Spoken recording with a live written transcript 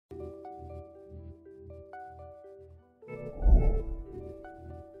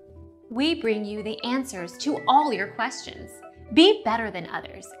We bring you the answers to all your questions. Be better than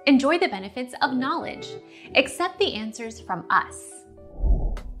others. Enjoy the benefits of knowledge. Accept the answers from us.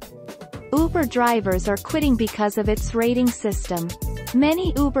 Uber drivers are quitting because of its rating system.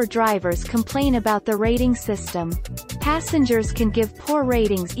 Many Uber drivers complain about the rating system. Passengers can give poor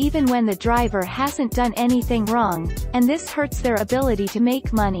ratings even when the driver hasn't done anything wrong, and this hurts their ability to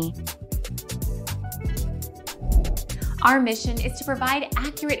make money. Our mission is to provide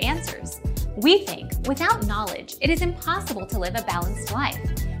accurate answers. We think without knowledge, it is impossible to live a balanced life.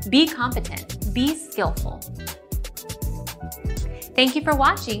 Be competent, be skillful. Thank you for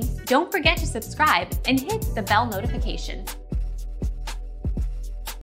watching. Don't forget to subscribe and hit the bell notification.